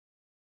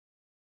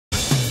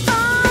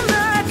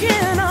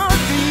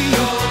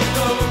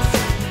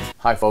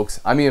Hi folks,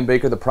 I'm Ian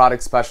Baker, the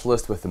product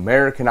specialist with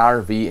American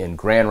RV in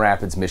Grand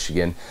Rapids,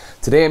 Michigan.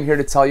 Today I'm here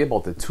to tell you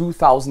about the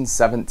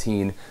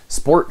 2017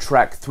 Sport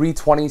Trek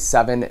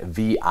 327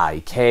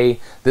 VIK.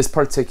 This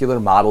particular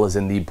model is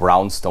in the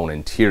Brownstone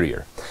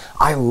interior.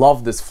 I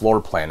love this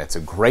floor plan. It's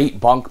a great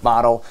bunk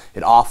model.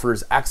 It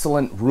offers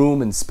excellent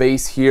room and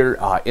space here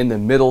in the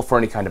middle for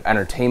any kind of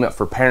entertainment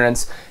for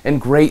parents, and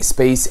great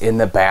space in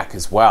the back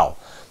as well.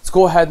 Let's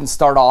go ahead and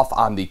start off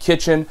on the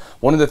kitchen.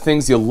 One of the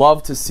things you'll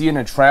love to see in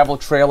a travel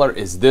trailer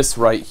is this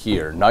right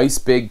here. Nice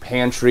big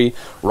pantry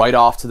right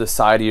off to the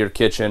side of your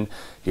kitchen.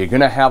 You're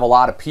gonna have a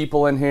lot of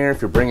people in here.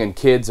 If you're bringing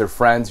kids or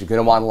friends, you're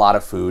gonna want a lot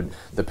of food.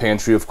 The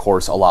pantry, of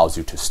course, allows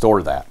you to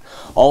store that.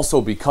 Also,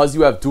 because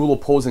you have dual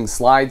opposing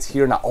slides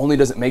here, not only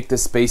does it make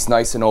this space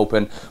nice and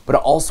open, but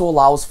it also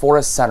allows for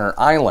a center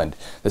island.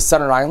 The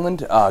center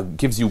island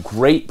gives you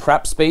great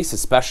prep space,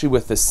 especially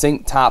with the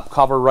sink top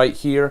cover right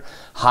here.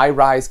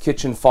 High-rise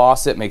kitchen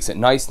faucet makes it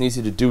nice and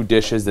easy to do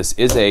dishes. This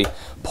is a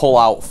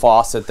pull-out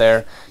faucet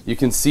there. You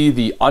can see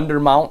the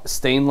undermount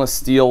stainless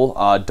steel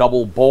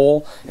double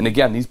bowl, and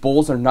again, these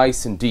bowls are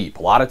nice and deep.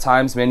 A lot of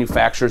times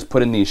manufacturers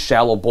put in these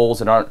shallow bowls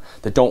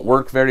that don't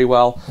work very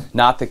well.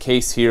 Not the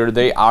case here.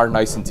 They are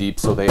nice and deep,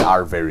 so they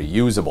are very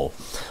usable.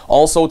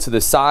 Also to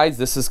the sides,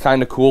 this is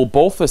kind of cool.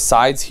 Both the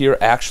sides here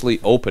actually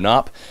open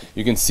up.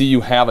 You can see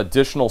you have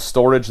additional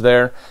storage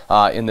there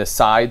in the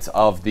sides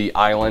of the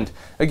island.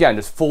 Again,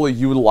 just fully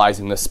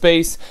utilizing the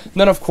space. And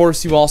then of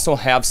course you also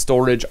have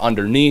storage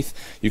underneath.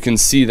 You can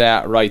see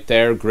that right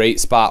there. Great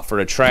spot for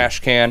a trash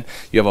can.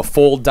 You have a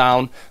fold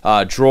down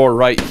drawer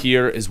right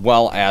here, as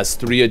well as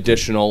 3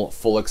 additional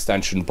full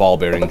extension ball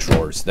bearing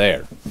drawers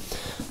there.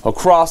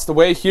 Across the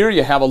way here,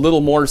 you have a little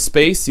more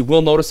space. You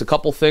will notice a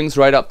couple things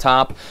right up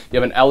top.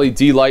 You have an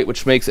LED light,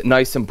 which makes it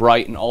nice and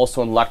bright, and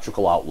also an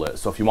electrical outlet.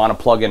 So if you want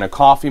to plug in a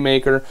coffee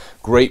maker,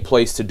 great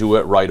place to do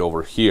it right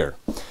over here.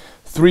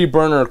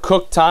 3-burner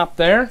cooktop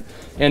there.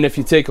 And if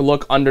you take a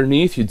look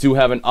underneath, you do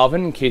have an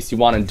oven in case you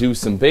want to do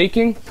some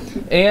baking,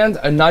 and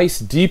a nice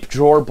deep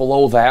drawer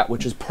below that,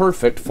 which is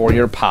perfect for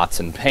your pots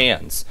and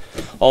pans.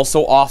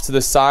 Also off to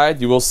the side,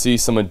 you will see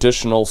some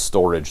additional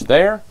storage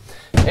there,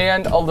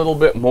 and a little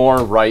bit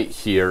more right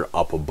here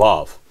up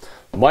above.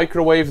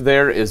 Microwave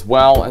there as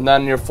well, and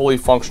then your fully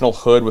functional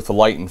hood with a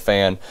light and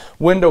fan.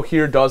 Window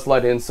here does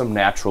let in some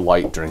natural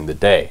light during the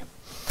day.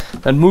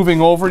 And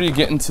moving over, you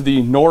get into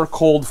the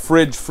Norcold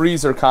fridge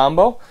freezer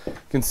combo. You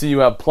can see you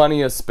have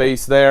plenty of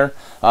space there.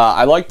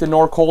 I like the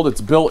Norcold.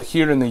 It's built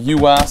here in the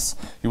US.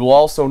 You will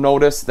also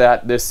notice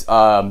that this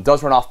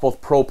does run off both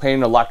propane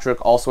and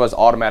electric, also has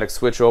automatic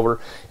switchover,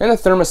 and the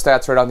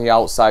thermostat's right on the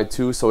outside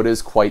too, so it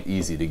is quite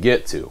easy to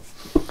get to.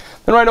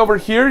 Then right over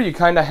here, you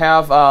kind of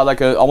have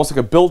almost like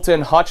a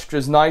built-in hutch, which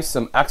is nice.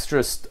 Some extra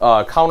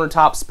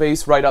countertop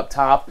space right up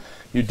top.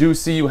 You do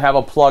see you have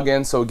a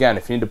plug-in, so again,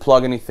 if you need to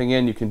plug anything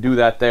in, you can do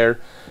that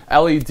there.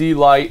 LED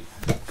light,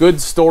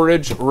 good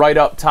storage right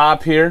up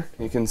top here.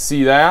 You can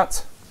see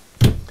that.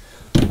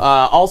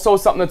 Also,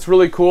 something that's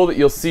really cool that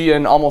you'll see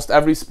in almost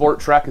every Sport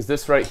Trek is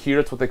this right here.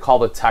 It's what they call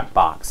the tech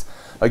box.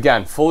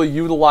 Again, fully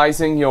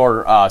utilizing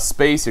your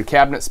space, your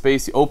cabinet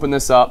space. You open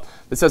this up.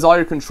 This has all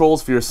your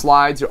controls for your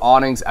slides, your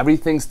awnings.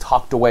 Everything's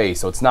tucked away,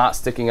 so it's not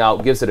sticking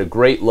out. Gives it a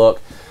great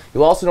look.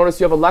 You'll also notice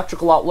you have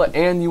electrical outlet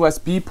and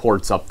USB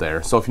ports up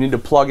there. So if you need to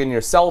plug in your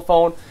cell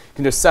phone, you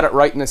can just set it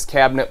right in this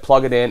cabinet,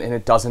 plug it in, and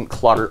it doesn't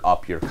clutter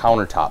up your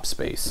countertop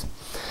space.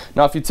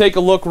 Now, if you take a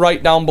look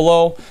right down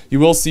below, you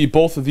will see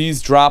both of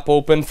these drop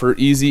open for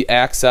easy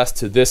access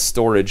to this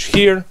storage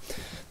here.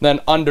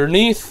 Then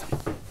underneath,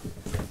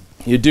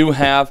 you do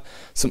have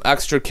some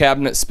extra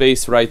cabinet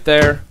space right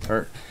there,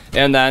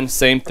 and then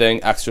same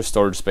thing, extra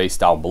storage space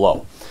down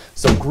below.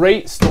 So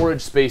great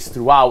storage space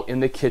throughout in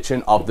the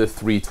kitchen of the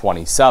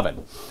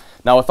 327.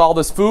 Now with all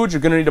this food,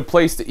 you're gonna need a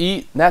place to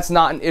eat. That's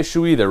not an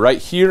issue either. Right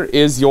here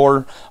is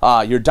your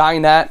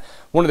dinette.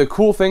 One of the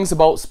cool things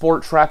about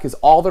Sport Trek is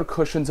all their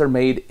cushions are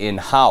made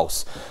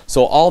in-house.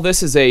 So all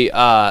this is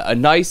a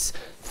nice,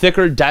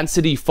 thicker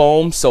density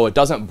foam, so it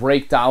doesn't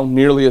break down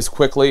nearly as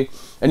quickly.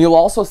 And you'll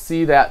also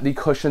see that the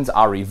cushions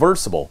are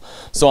reversible.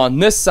 So on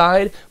this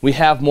side, we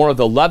have more of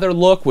the leather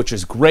look, which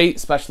is great,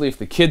 especially if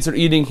the kids are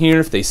eating here.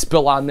 If they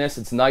spill on this,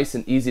 it's nice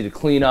and easy to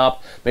clean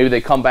up. Maybe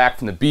they come back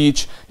from the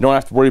beach. You don't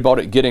have to worry about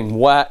it getting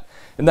wet.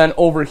 And then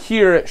over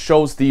here, it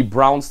shows the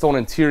brownstone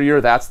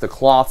interior. That's the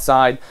cloth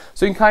side.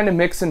 So you can kind of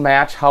mix and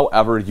match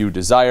however you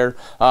desire.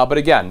 But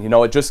again, you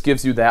know, it just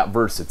gives you that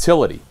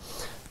versatility.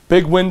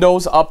 Big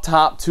windows up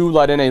top too,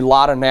 let in a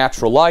lot of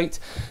natural light.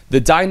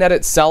 The dinette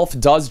itself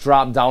does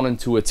drop down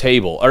into a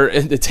table, or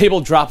the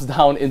table drops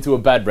down into a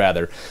bed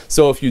rather.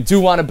 So if you do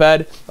want a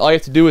bed, all you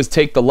have to do is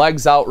take the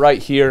legs out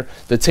right here.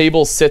 The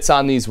table sits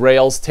on these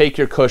rails, take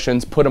your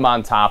cushions, put them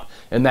on top,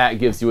 and that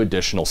gives you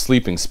additional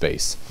sleeping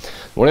space.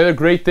 One of the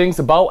great things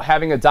about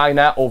having a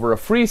dinette over a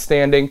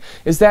freestanding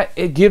is that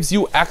it gives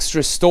you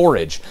extra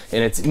storage,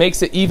 and it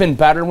makes it even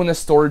better when the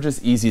storage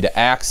is easy to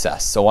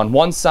access. So on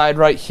one side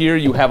right here,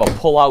 you have a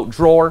pull-out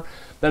drawer.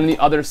 Then on the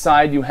other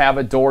side, you have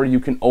a door you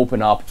can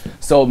open up,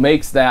 so it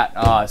makes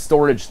that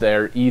storage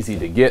there easy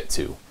to get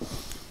to.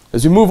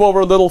 As we move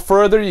over a little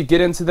further, you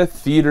get into the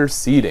theater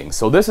seating.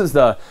 So this is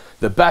the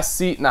best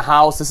seat in the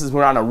house. This is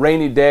where on a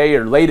rainy day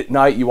or late at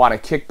night you want to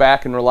kick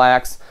back and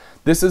relax.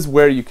 This is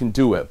where you can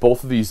do it.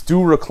 Both of these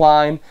do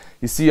recline.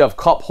 You see you have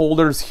cup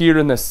holders here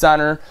in the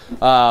center.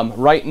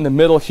 Right in the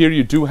middle here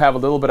you do have a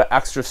little bit of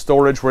extra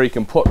storage where you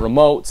can put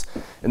remotes.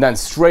 And then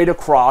straight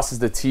across is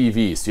the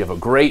TV. So you have a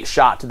great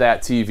shot to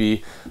that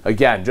TV.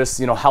 Again, just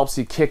helps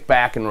you kick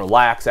back and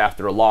relax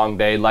after a long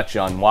day, let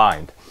you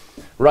unwind.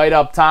 Right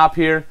up top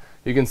here,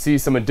 you can see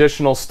some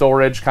additional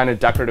storage, kind of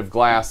decorative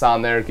glass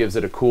on there, gives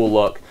it a cool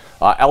look.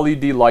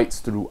 LED lights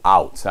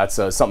throughout. That's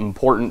something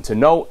important to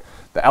note.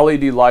 The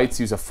LED lights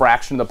use a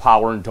fraction of the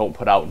power and don't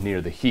put out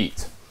near the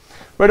heat.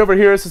 Right over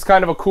here, this is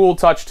kind of a cool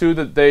touch too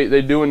that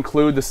they do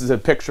include. This is a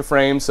picture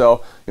frame,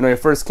 so your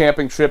first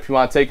camping trip, you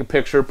want to take a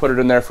picture, put it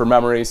in there for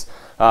memories.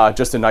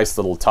 Just a nice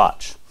little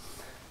touch.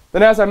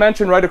 Then as I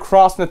mentioned, right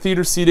across from the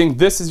theater seating,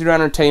 this is your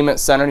entertainment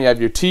center. You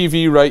have your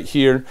TV right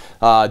here,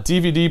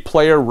 DVD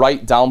player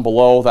right down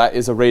below. That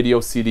is a radio,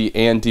 CD,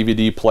 and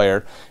DVD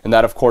player. And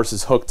that, of course,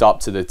 is hooked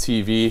up to the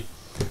TV.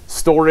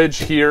 Storage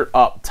here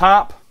up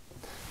top.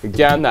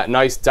 Again, that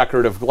nice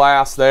decorative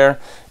glass there.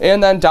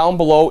 And then down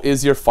below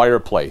is your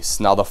fireplace.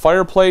 Now the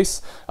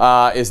fireplace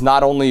is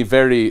not only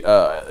very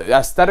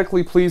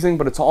aesthetically pleasing,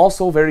 but it's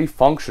also very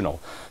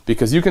functional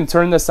because you can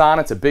turn this on.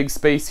 It's a big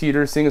space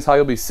heater. Seeing as how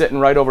you'll be sitting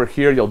right over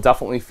here, you'll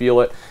definitely feel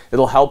it.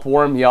 It'll help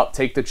warm you up,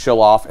 take the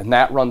chill off, and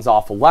that runs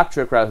off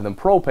electric rather than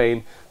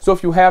propane. So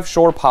if you have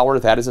shore power,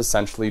 that is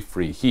essentially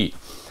free heat.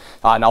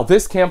 Now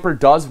this camper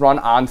does run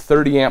on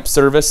 30 amp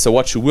service, so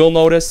what you will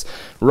notice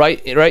right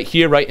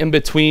here, right in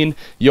between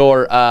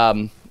your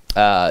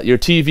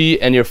TV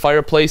and your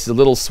fireplace is a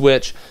little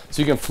switch,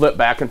 so you can flip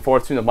back and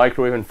forth between the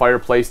microwave and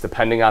fireplace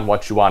depending on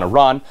what you want to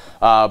run.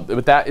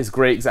 But that is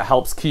great because it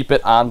helps keep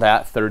it on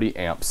that 30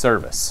 amp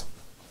service.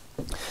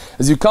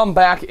 As you come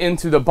back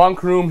into the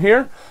bunk room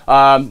here,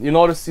 you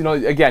notice,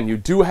 again, you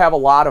do have a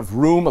lot of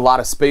room, a lot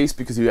of space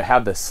because you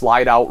have the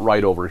slide out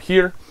right over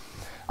here.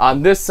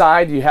 On this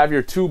side, you have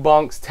your two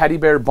bunks, Teddy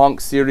Bear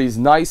Bunk Series,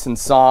 nice and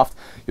soft.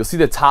 You'll see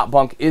the top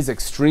bunk is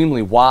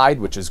extremely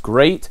wide, which is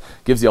great.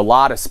 Gives you a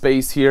lot of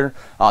space here.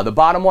 The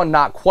bottom one,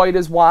 not quite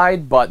as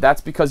wide, but that's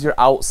because your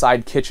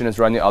outside kitchen is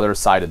right on the other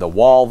side of the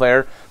wall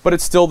there. But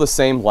it's still the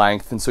same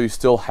length, and so you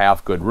still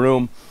have good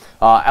room.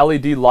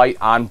 LED light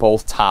on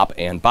both top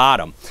and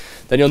bottom.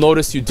 Then you'll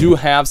notice you do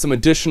have some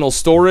additional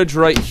storage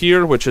right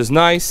here, which is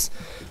nice.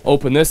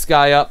 Open this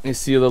guy up, and you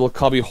see a little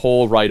cubby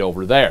hole right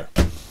over there.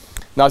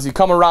 Now as you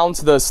come around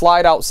to the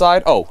slide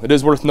outside, it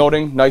is worth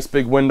noting, nice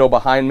big window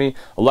behind me,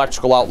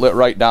 electrical outlet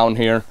right down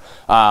here.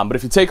 But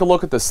if you take a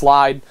look at the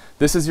slide,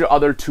 this is your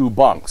other two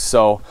bunks.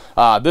 So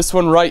this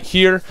one right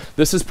here,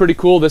 this is pretty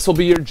cool. This will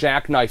be your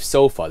jackknife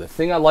sofa. The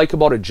thing I like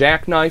about a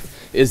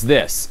jackknife is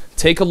this.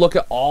 Take a look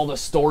at all the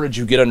storage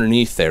you get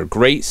underneath there.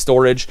 Great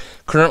storage.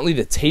 Currently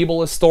the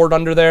table is stored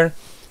under there.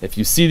 If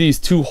you see these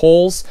two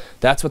holes,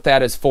 that's what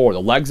that is for.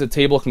 The legs of the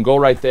table can go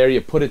right there. You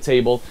put a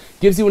table,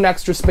 gives you an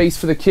extra space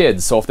for the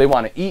kids. So if they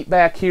want to eat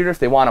back here, if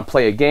they want to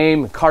play a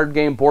game, a card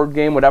game, board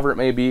game, whatever it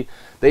may be,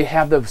 they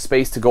have the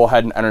space to go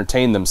ahead and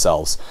entertain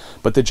themselves.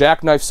 But the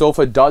jackknife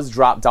sofa does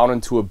drop down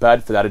into a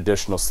bed for that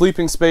additional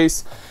sleeping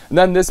space. And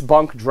then this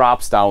bunk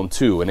drops down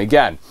too. And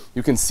again,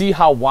 you can see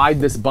how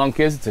wide this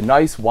bunk is. It's a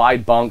nice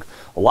wide bunk.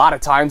 A lot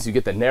of times you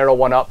get the narrow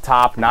one up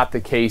top, not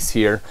the case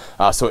here.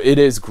 So it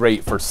is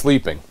great for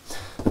sleeping.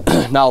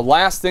 Now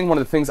last thing, one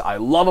of the things I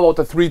love about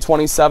the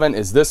 327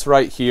 is this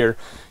right here.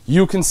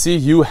 You can see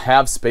you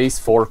have space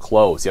for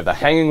clothes. You have the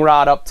hanging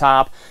rod up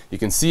top. You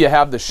can see you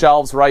have the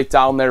shelves right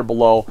down there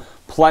below.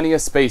 Plenty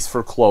of space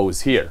for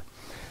clothes here.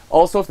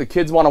 Also, if the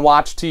kids want to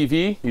watch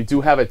TV, you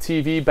do have a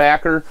TV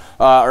backer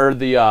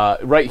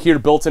right here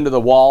built into the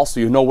wall, so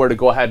you know where to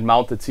go ahead and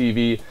mount the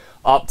TV.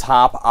 Up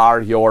top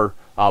are your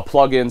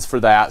plug-ins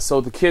for that,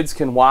 so the kids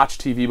can watch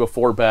TV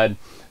before bed.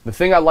 The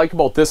thing I like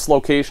about this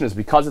location is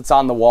because it's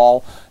on the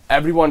wall,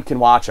 everyone can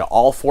watch it.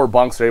 All four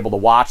bunks are able to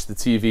watch the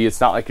TV. It's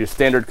not like your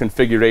standard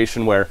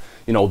configuration where,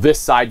 this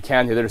side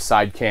can, the other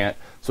side can't.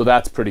 So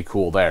that's pretty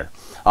cool there.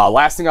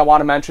 Last thing I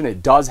want to mention,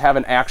 it does have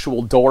an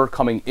actual door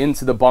coming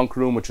into the bunk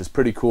room, which is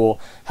pretty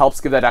cool.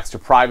 Helps give that extra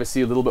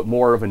privacy, a little bit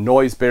more of a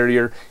noise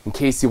barrier in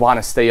case you want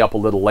to stay up a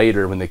little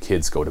later when the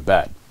kids go to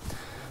bed.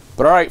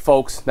 But all right,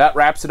 folks, that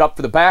wraps it up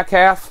for the back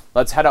half.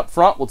 Let's head up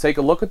front. We'll take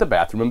a look at the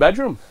bathroom and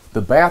bedroom.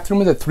 The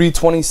bathroom of the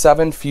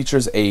 327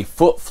 features a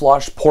foot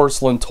flush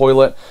porcelain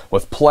toilet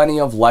with plenty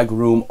of leg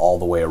room all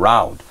the way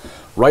around.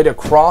 Right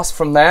across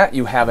from that,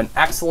 you have an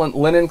excellent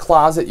linen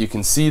closet. You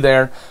can see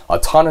there a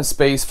ton of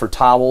space for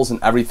towels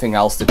and everything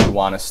else that you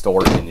want to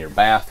store in your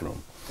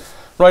bathroom.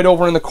 Right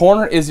over in the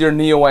corner is your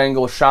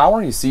neo-angle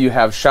shower. You see you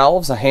have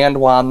shelves, a hand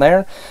wand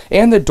there,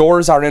 and the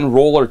doors are in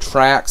roller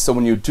tracks, so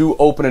when you do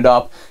open it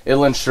up,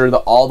 it'll ensure that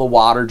all the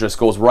water just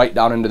goes right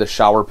down into the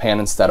shower pan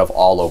instead of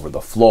all over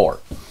the floor.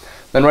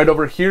 Then right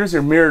over here is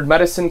your mirrored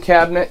medicine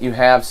cabinet. You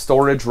have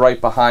storage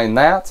right behind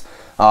that.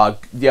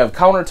 You have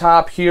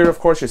countertop here, of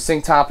course, your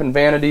sink top and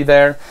vanity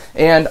there,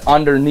 and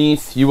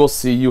underneath you will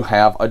see you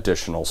have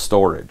additional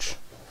storage.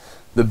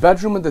 The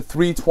bedroom of the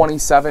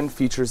 327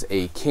 features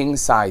a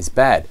king-size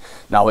bed.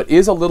 Now it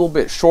is a little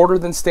bit shorter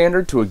than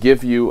standard to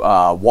give you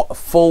a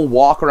full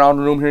walk-around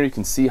room here. You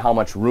can see how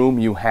much room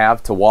you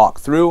have to walk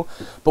through.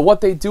 But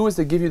what they do is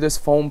they give you this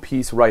foam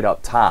piece right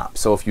up top.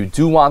 So if you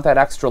do want that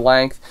extra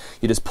length,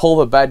 you just pull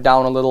the bed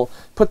down a little,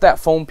 put that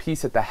foam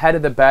piece at the head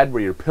of the bed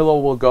where your pillow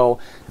will go.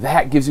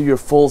 That gives you your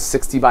full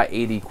 60 by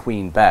 80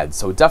 queen bed.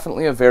 So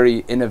definitely a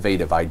very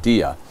innovative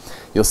idea.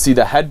 You'll see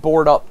the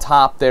headboard up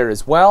top there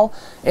as well,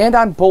 and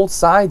on both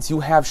sides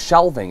you have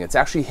shelving. It's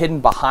actually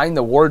hidden behind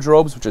the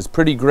wardrobes, which is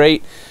pretty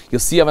great. You'll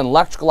see you have an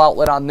electrical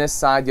outlet on this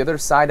side. The other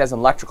side has an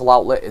electrical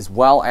outlet as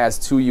well as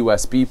 2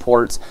 USB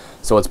ports,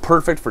 so it's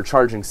perfect for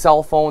charging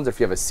cell phones. If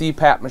you have a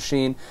CPAP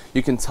machine,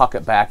 you can tuck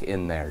it back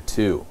in there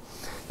too.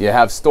 You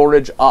have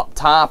storage up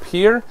top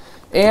here,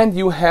 and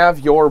you have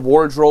your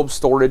wardrobe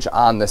storage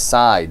on the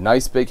side.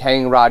 Nice big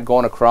hanging rod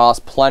going across,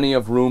 plenty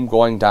of room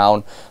going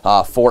down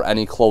for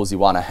any clothes you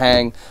want to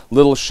hang.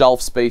 Little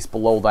shelf space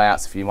below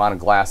that, so if you want a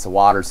glass of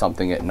water or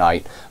something at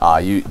night,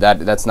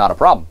 that's not a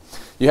problem.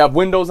 You have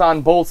windows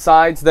on both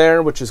sides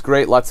there, which is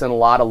great, lets in a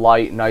lot of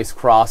light, nice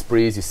cross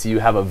breeze. You see you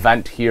have a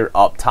vent here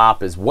up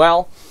top as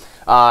well.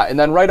 And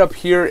then right up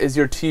here is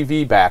your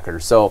TV backer.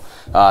 So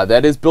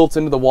that is built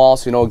into the wall,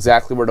 so you know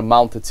exactly where to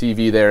mount the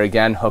TV there.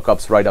 Again,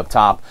 hookups right up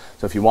top.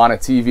 So if you want a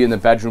TV in the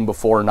bedroom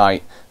before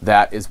night,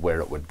 that is where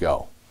it would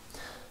go.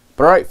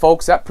 But all right,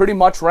 folks, that pretty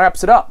much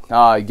wraps it up.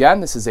 Again,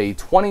 this is a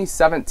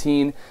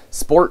 2017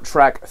 Sport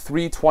Trek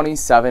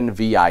 327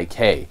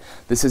 VIK.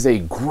 This is a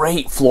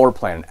great floor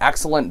plan, an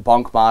excellent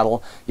bunk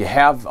model. You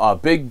have a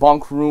big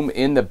bunk room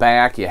in the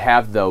back. You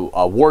have the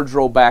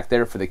wardrobe back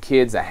there for the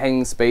kids, a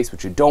hanging space,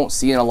 which you don't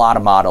see in a lot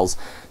of models.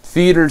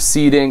 Theater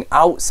seating,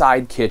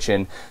 outside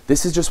kitchen.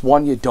 This is just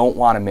one you don't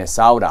want to miss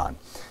out on.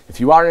 If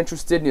you are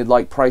interested and you'd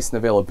like price and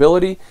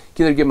availability, you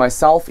can either give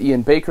myself,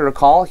 Ian Baker, a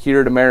call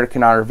here at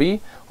American RV,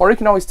 or you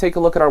can always take a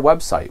look at our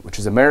website, which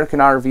is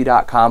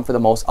AmericanRV.com, for the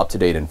most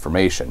up-to-date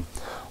information.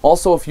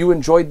 Also, if you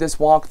enjoyed this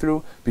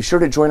walkthrough, be sure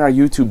to join our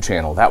YouTube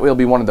channel. That way you'll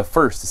be one of the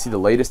first to see the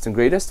latest and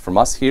greatest from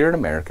us here at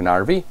American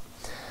RV.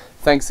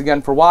 Thanks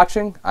again for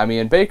watching. I'm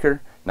Ian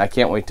Baker, and I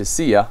can't wait to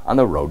see you on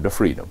the road to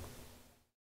freedom.